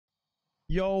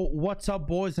Yo, what's up,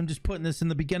 boys? I'm just putting this in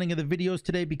the beginning of the videos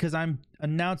today because I'm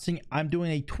announcing I'm doing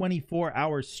a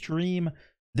 24-hour stream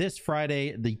this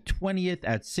Friday, the 20th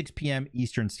at 6 p.m.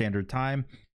 Eastern Standard Time.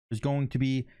 There's going to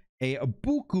be a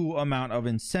buku amount of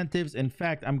incentives. In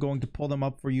fact, I'm going to pull them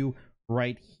up for you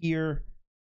right here.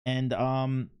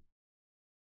 And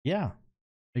yeah,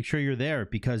 make sure you're there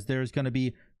because there's going to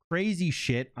be crazy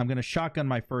shit. I'm going to shotgun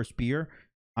my first beer.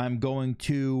 I'm going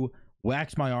to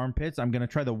wax my armpits. I'm going to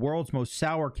try the world's most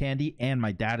sour candy, and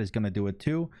my dad is going to do it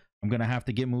too. I'm going to have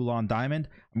to get Mulan Diamond.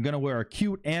 I'm going to wear a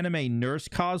cute anime nurse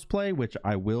cosplay, which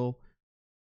I will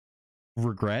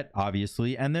regret,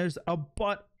 obviously. And there's a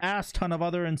butt-ass ton of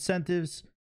other incentives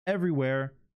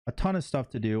everywhere. A ton of stuff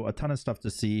to do, a ton of stuff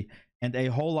to see, and a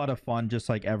whole lot of fun, just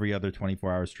like every other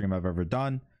 24-hour stream I've ever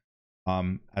done.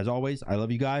 As always, I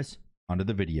love you guys. On to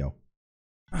the video.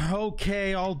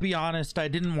 Okay, I'll be honest, I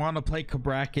didn't want to play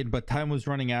Cabrakan, but time was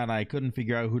running out and I couldn't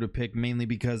figure out who to pick, mainly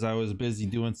because I was busy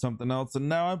doing something else, and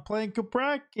now I'm playing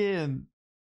Cabrakan.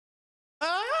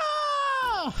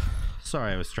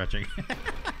 Sorry, I was stretching.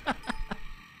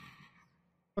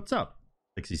 What's up,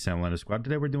 Pixie SamDaDude Squad?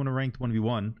 Today we're doing a ranked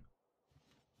 1v1,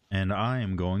 and I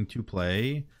am going to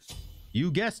play,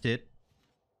 you guessed it.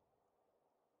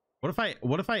 What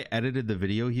if I edited the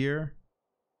video here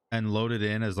and load it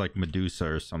in as like Medusa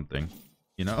or something,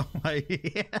 you know?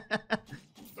 Like,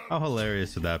 how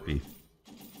hilarious would that be?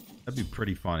 That'd be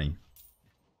pretty funny.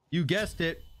 You guessed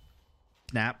it.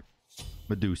 Snap.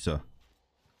 Medusa.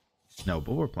 No,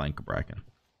 but we're playing Cabrakan.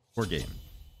 We're game,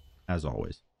 as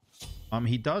always.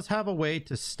 He does have a way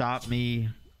to stop me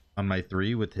on my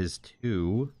 3 with his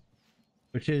 2,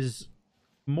 which is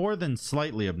more than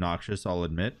slightly obnoxious, I'll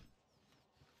admit.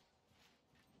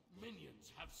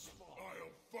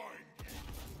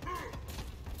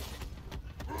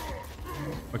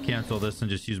 I'll cancel this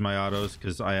and just use my autos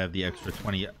because I have the extra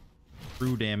 20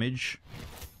 true damage.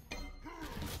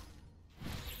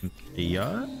 Okay,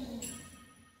 yeah.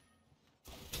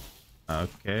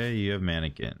 Okay, you have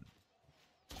mannequin.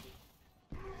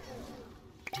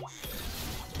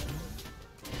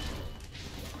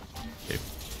 Okay.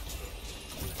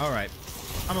 All right,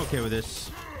 I'm okay with this.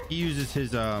 He uses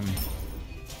his oh,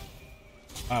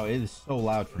 it is so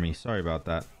loud for me. Sorry about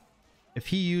that. If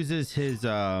he uses his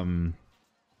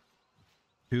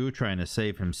trying to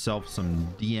save himself some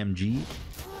DMG,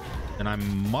 and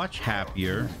I'm much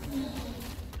happier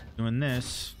doing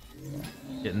this,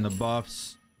 getting the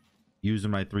buffs, using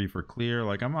my 3 for clear.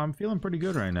 Like I'm feeling pretty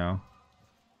good right now.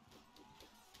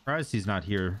 Surprised he's not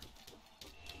here.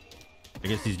 I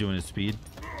guess he's doing his speed.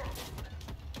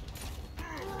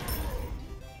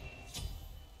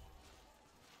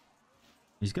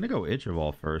 He's gonna go Itch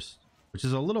Evolve first, which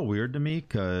is a little weird to me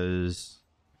because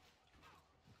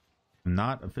I'm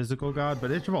not a physical god, but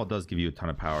Itch Evolve does give you a ton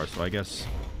of power, so I guess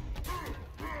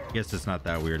it's not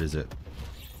that weird, is it?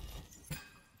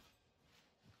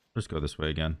 Let's go this way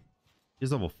again.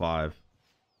 He's level 5.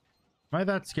 Am I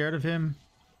that scared of him?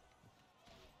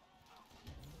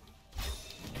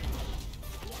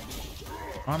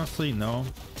 Honestly, no.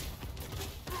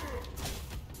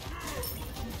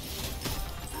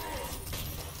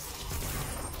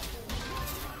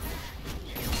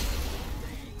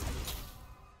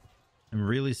 I'm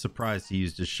really surprised he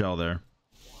used his shell there.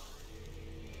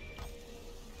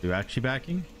 Are you actually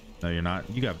backing? No, you're not.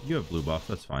 You have blue buff.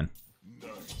 That's fine.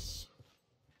 Nice.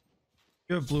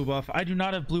 You have blue buff. I do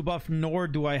not have blue buff, nor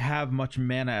do I have much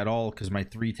mana at all because my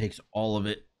 3 takes all of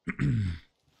it.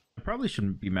 I probably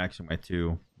shouldn't be maxing my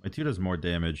 2. My 2 does more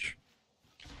damage.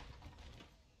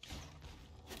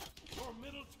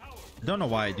 I don't know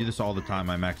why I do this all the time.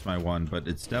 I max my 1, but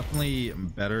it's definitely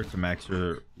better to max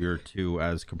your 2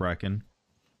 as Cabrakan.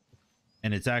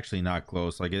 And it's actually not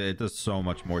close. Like it does so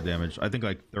much more damage. I think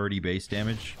like 30 base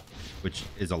damage, which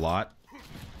is a lot.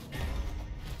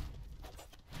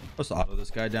 Let's auto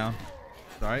this guy down.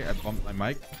 Sorry, I bumped my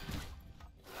mic.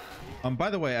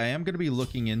 By the way, I am going to be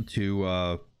looking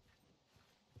into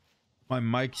my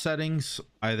mic settings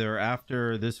either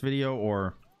after this video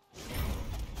or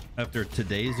after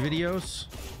today's videos.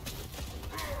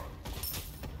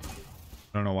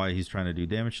 I don't know why he's trying to do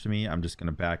damage to me. I'm just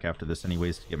gonna back after this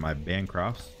anyways to get my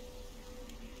Bancrofts.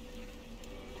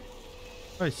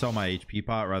 I sell my HP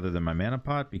pot rather than my mana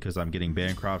pot because I'm getting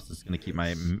Bancrofts. It's gonna keep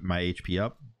my HP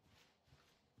up.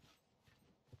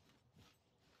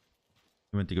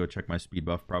 I went to go check my speed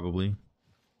buff probably.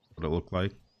 That's what it looked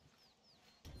like.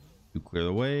 To clear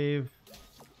the wave.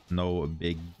 No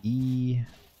big E.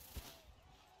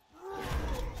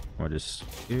 I'll just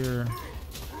here.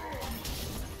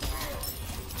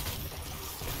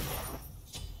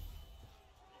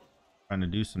 Trying to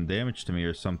do some damage to me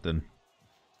or something.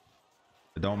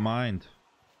 I don't mind.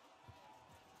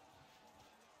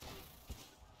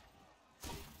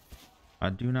 I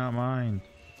do not mind.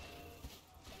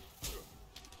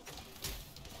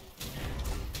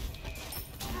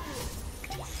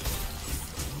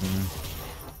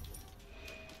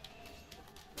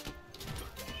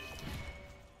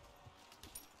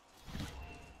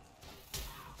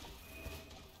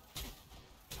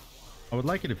 I would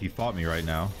like it if he fought me right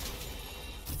now.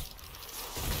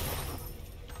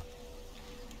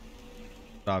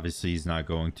 Obviously, he's not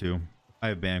going to. I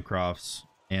have Bancrofts,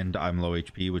 and I'm low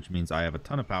HP, which means I have a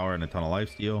ton of power and a ton of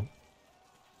lifesteal.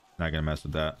 Not gonna mess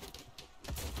with that.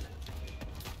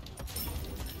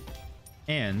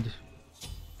 And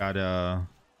gotta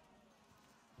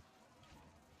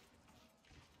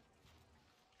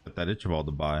put that Itchball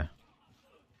to buy.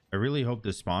 I really hope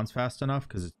this spawns fast enough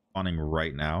because it's spawning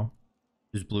right now.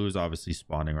 This blue is obviously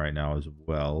spawning right now as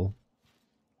well.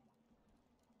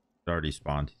 It already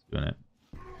spawned. He's doing it.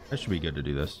 That should be good to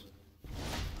do this.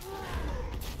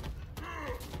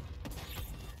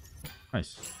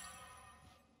 Nice.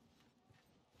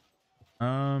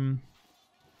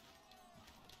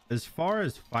 As far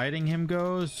as fighting him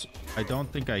goes, I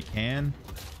don't think I can.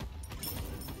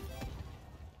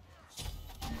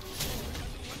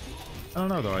 I don't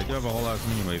know though. I do have a whole lot of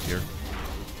minion wave here.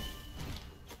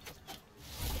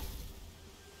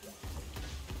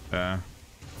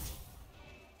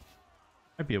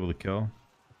 Might be able to kill.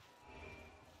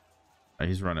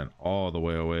 He's running all the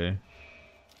way away.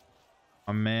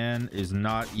 A man is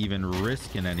not even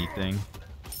risking anything.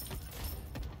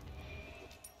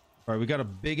 All right, we got a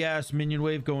big ass minion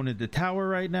wave going into tower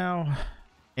right now,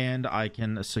 and I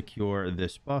can secure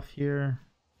this buff here.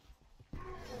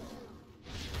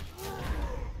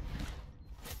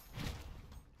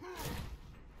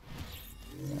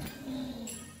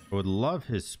 I would love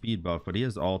his speed buff, but he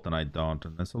has ult and I don't,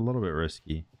 and that's a little bit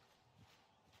risky.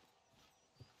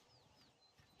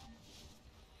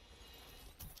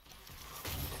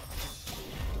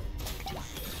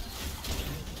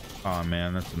 Oh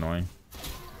man, that's annoying.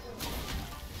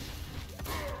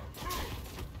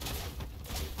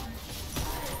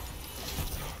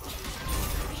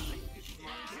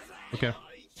 Okay.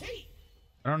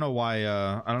 I don't know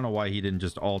why he didn't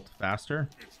just ult faster.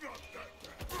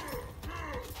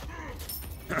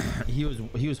 he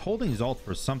was holding his ult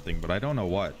for something, but I don't know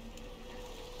what.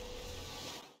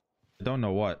 I don't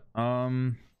know what. I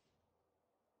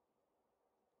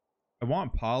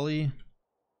want Poly,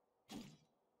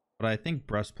 but I think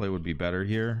breastplate would be better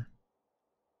here.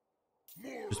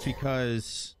 Just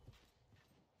because.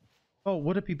 Oh,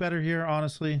 would it be better here?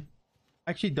 Honestly,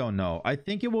 I actually don't know. I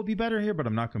think it will be better here, but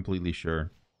I'm not completely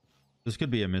sure. This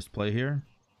could be a misplay here.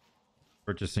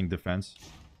 Purchasing defense.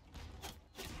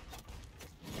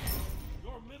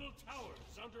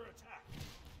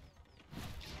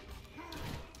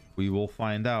 We will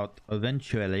find out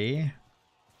eventually.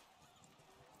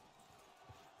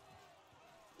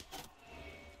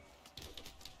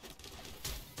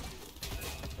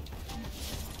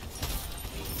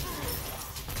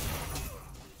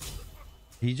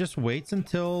 He just waits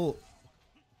until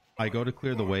I go to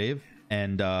clear the wave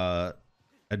and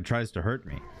tries to hurt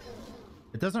me.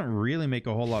 It doesn't really make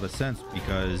a whole lot of sense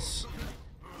because,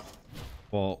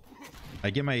 well, I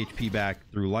get my HP back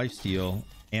through lifesteal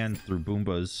and through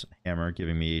Boomba's hammer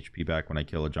giving me HP back when I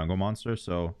kill a jungle monster,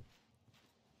 so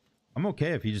I'm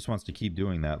okay if he just wants to keep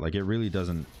doing that. Like, it really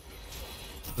doesn't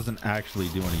actually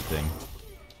do anything.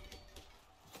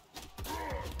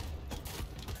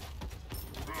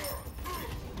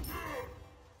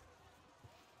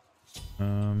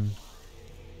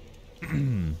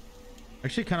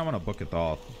 Actually kind of want to book it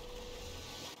off.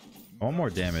 I want more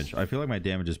damage. I feel like my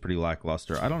damage is pretty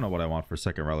lackluster. I don't know what I want for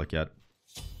second relic yet.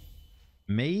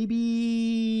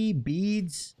 Maybe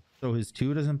beads so his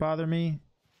 2 doesn't bother me,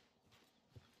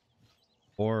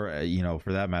 or you know,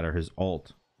 for that matter, his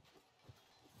ult.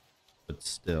 But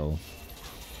still,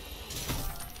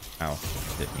 ow,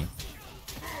 hit me.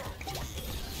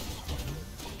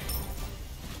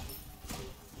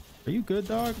 Are you good,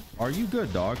 dog? Are you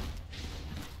good, dog?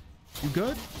 You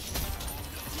good?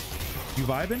 You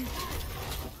vibing?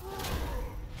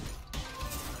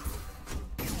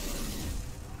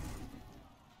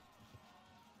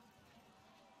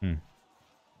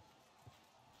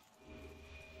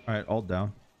 All right, ult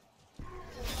down.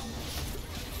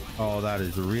 Oh, that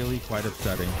is really quite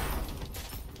upsetting.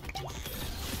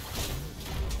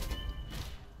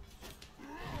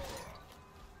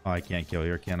 Oh, I can't kill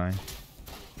here, can I?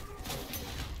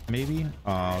 Maybe?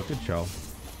 Oh, good show.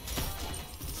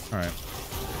 All right.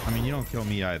 I mean, you don't kill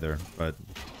me either, but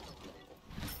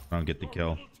I don't get the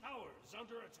kill.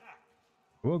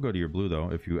 We'll go to your blue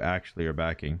though if you actually are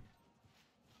backing.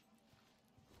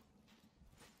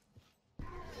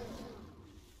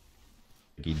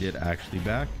 He did actually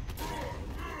back.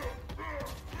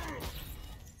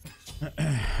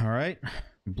 All right,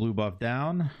 blue buff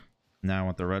down. Now I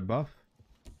want the red buff.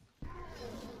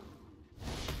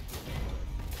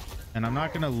 And I'm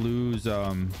not gonna lose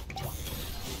I'm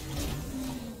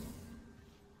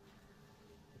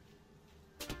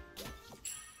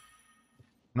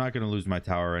not gonna lose my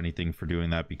tower or anything for doing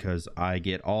that because I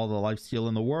get all the lifesteal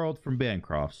in the world from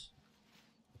Bancrofts.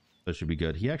 That should be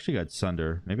good. He actually got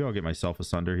Sunder. Maybe I'll get myself a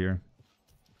Sunder here.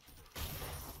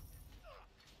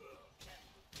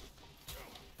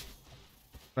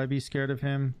 Should I be scared of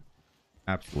him?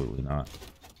 Absolutely not.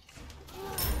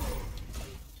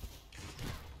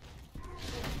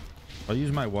 I'll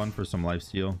use my one for some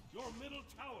lifesteal. Your middle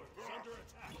tower is under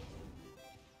attack.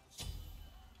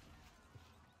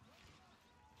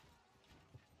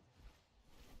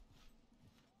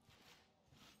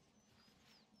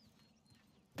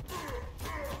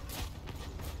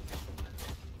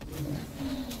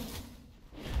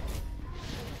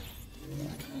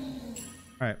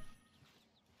 All right.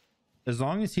 As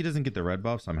long as he doesn't get the red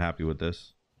buffs, I'm happy with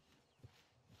this.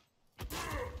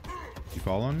 You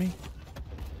following me?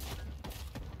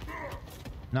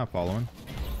 Not following.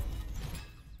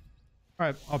 All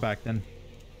right, I'll back then.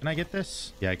 Can I get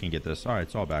this? Yeah, I can get this. All right,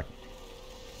 so I'll back.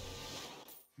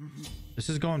 This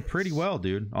is going pretty well,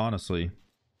 dude. Honestly,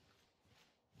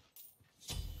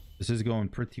 this is going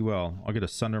pretty well. I'll get a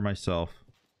Sunder myself.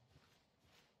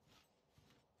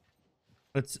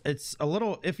 It's a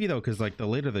little iffy though, because like the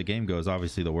later the game goes,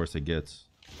 obviously the worse it gets.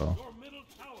 So. Your middle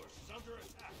tower is under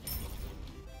attack.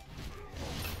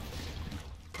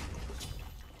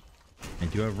 I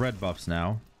do have red buffs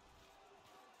now.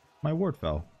 My ward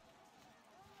fell.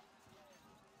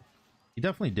 He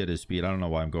definitely did his speed. I don't know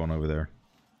why I'm going over there.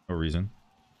 No reason.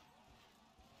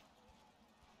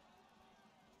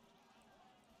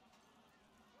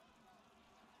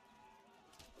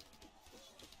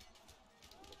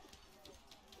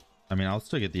 I mean, I'll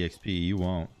still get the XP. You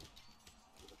won't.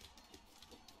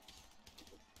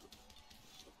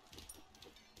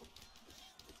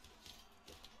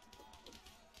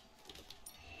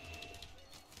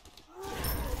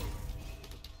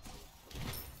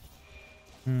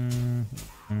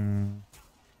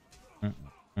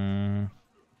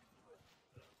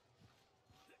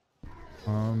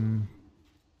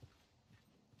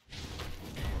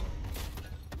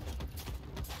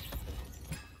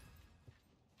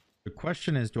 The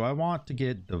question is, do I want to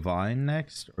get Divine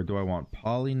next, or do I want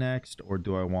Poly next, or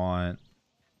do I want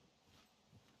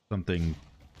something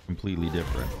completely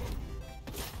different?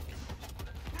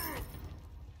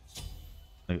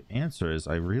 The answer is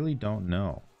I really don't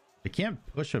know. I can't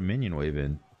push a minion wave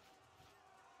in.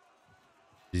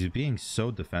 He's being so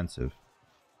defensive.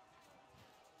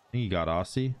 I think he got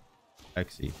Aussie.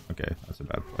 Exy. Okay, that's a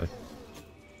bad play.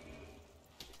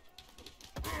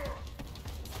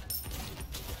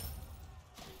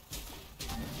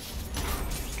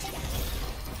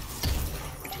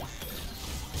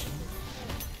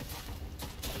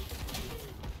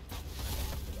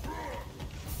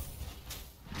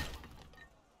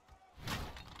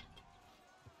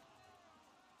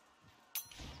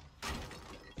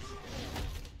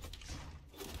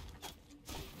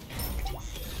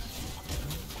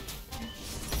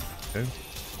 Okay.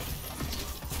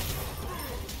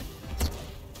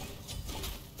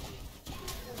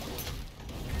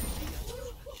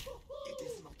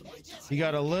 He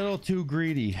got a little too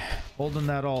greedy holding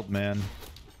that ult, man.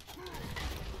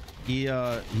 He's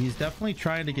definitely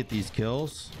trying to get these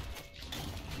kills.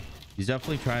 He's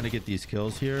definitely trying to get these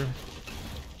kills here,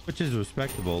 which is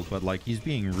respectable, but like he's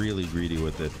being really greedy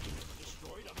with it,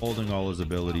 holding all his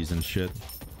abilities and shit,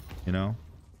 you know?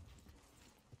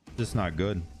 Just not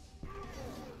good.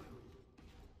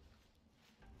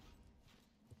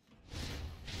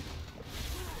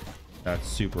 That's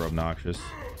super obnoxious.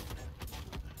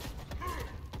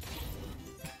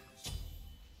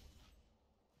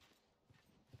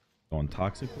 Going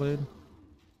Toxic Blade.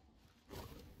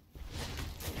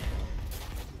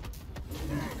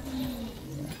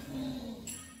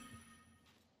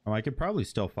 Oh, I could probably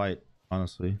still fight,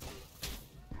 honestly.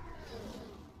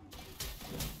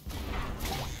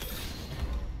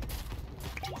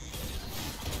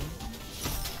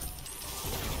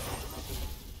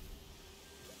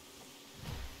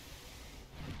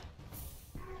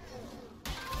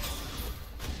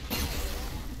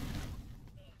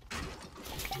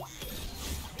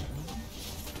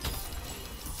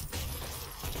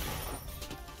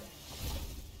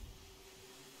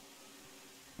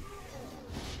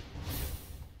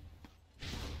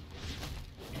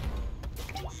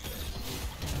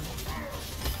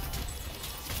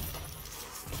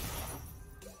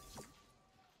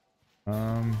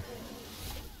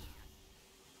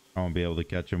 I won't be able to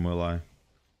catch him, will I?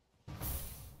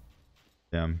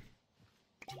 Damn.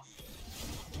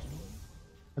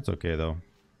 That's okay though.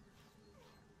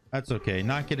 That's okay.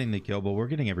 Not getting the kill, but we're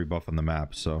getting every buff on the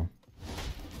map, so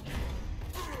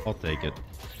I'll take it.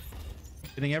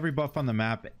 Getting every buff on the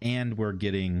map, and we're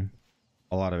getting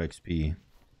a lot of XP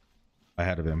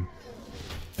ahead of him.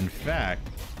 In fact,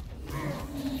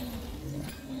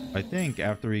 I think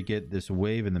after we get this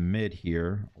wave in the mid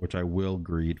here, which I will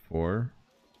greed for,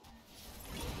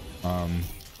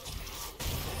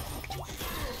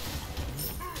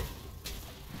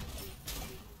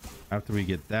 after we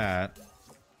get that,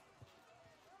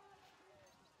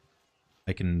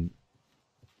 I can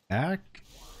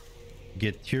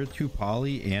get tier 2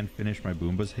 poly and finish my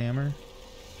Boomba's hammer.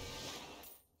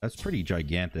 That's pretty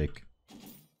gigantic.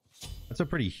 That's a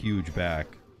pretty huge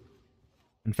back.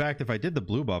 In fact, if I did the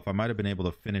blue buff, I might have been able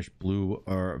to finish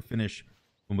finish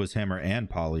Boomba's hammer and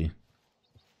poly.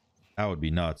 That would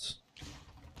be nuts.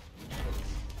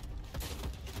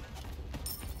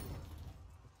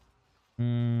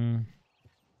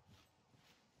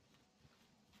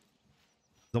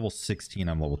 Level 16,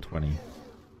 I'm level 20.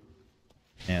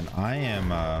 And I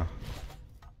am I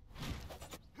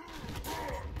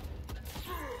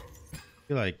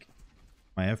feel like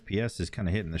my FPS is kind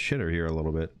of hitting the shitter here a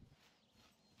little bit.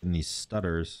 In these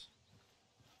stutters.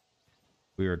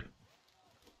 Weird.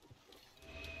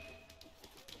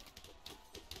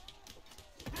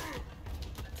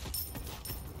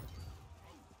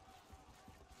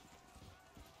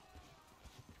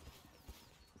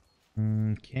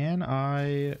 Can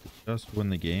I just win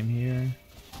the game here?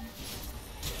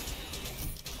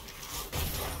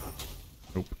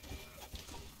 Nope.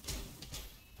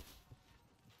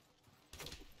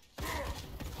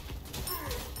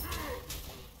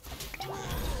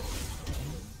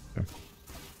 Okay.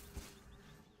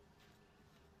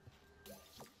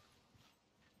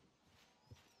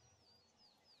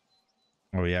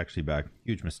 Oh, he actually back.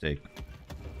 Huge mistake.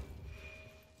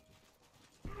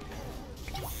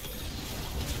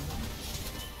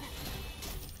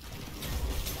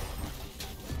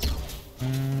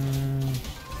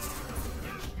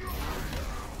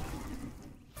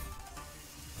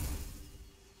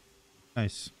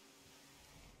 Nice.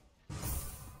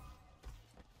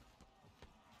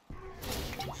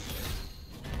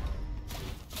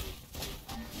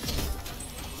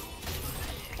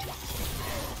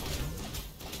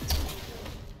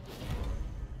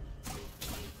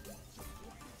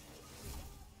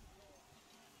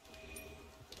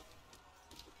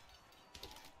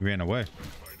 He ran away.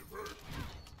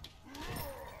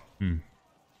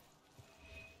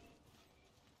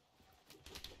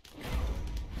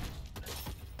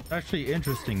 Actually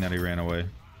interesting that he ran away.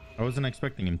 I wasn't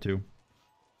expecting him to.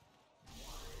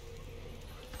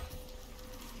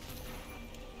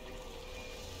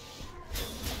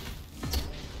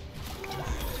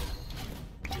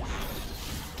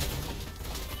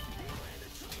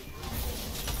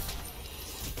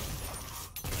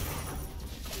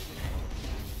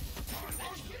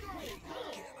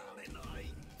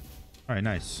 All right,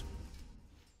 nice.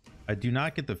 I do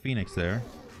not get the Phoenix there,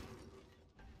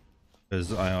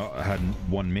 because I had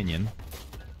one minion.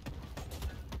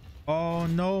 Oh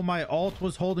no, my ult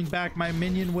was holding back my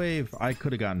minion wave. I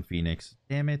could have gotten Phoenix.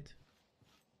 Damn it.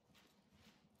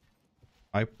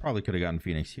 I probably could have gotten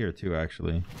Phoenix here too,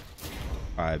 actually.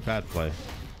 Alright, bad play.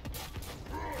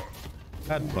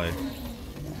 Bad play.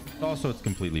 Also, it's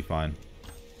completely fine.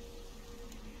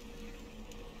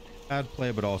 Bad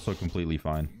play, but also completely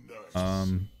fine.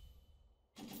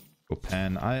 Go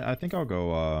pen. I think I'll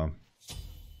go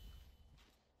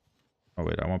oh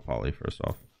wait, I want poly first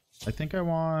off. I think I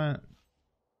want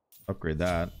upgrade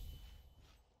that.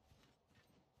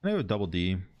 I have a double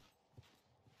D.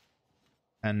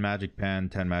 10 magic pen,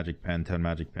 10 magic pen, 10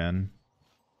 magic pen.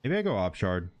 Maybe I go op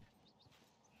shard.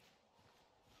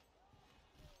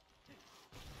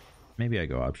 Maybe I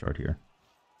go op shard here.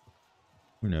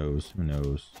 Who knows? Who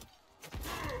knows?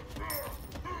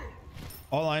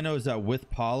 All I know is that with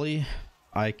poly,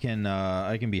 I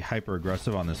can be hyper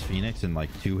aggressive on this Phoenix and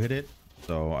like 2-hit it.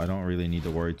 So I don't really need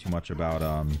to worry too much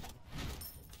about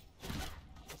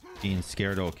being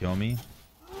scared it'll kill me.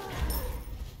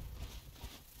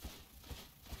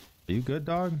 Are you good,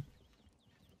 dog?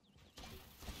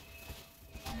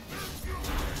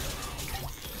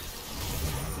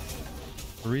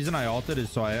 The reason I ulted is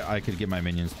so I could get my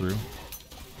minions through.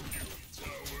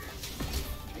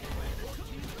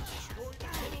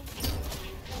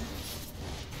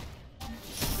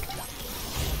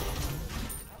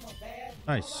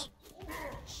 Nice.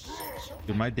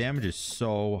 Dude, my damage is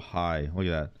so high. Look at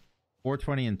that.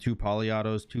 420 and 2 poly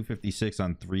autos, 256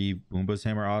 on 3 Boomba's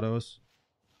Hammer autos.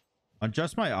 On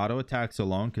just my auto attacks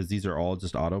alone, because these are all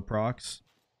just auto procs,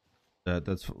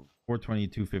 that's 420,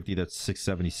 250, that's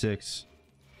 676.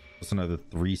 That's another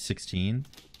 316.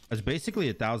 That's basically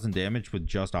 1,000 damage with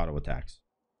just auto attacks.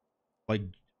 Like,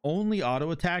 only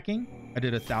auto attacking, I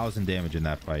did 1,000 damage in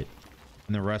that fight.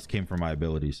 And the rest came from my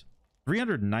abilities.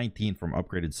 319 from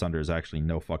upgraded Sunder is actually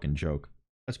no fucking joke.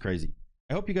 That's crazy.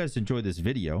 I hope you guys enjoyed this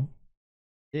video.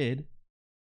 Did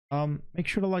make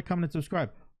sure to like, comment, and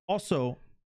subscribe. Also,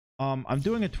 I'm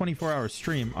doing a 24-hour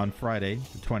stream on Friday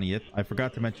the 20th. I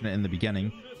forgot to mention it in the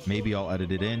beginning. Maybe I'll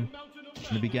edit it in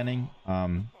the beginning.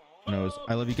 Who knows?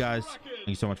 I love you guys. Thank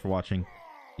you so much for watching.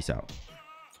 Peace out.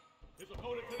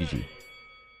 GG.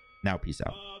 Now peace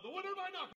out.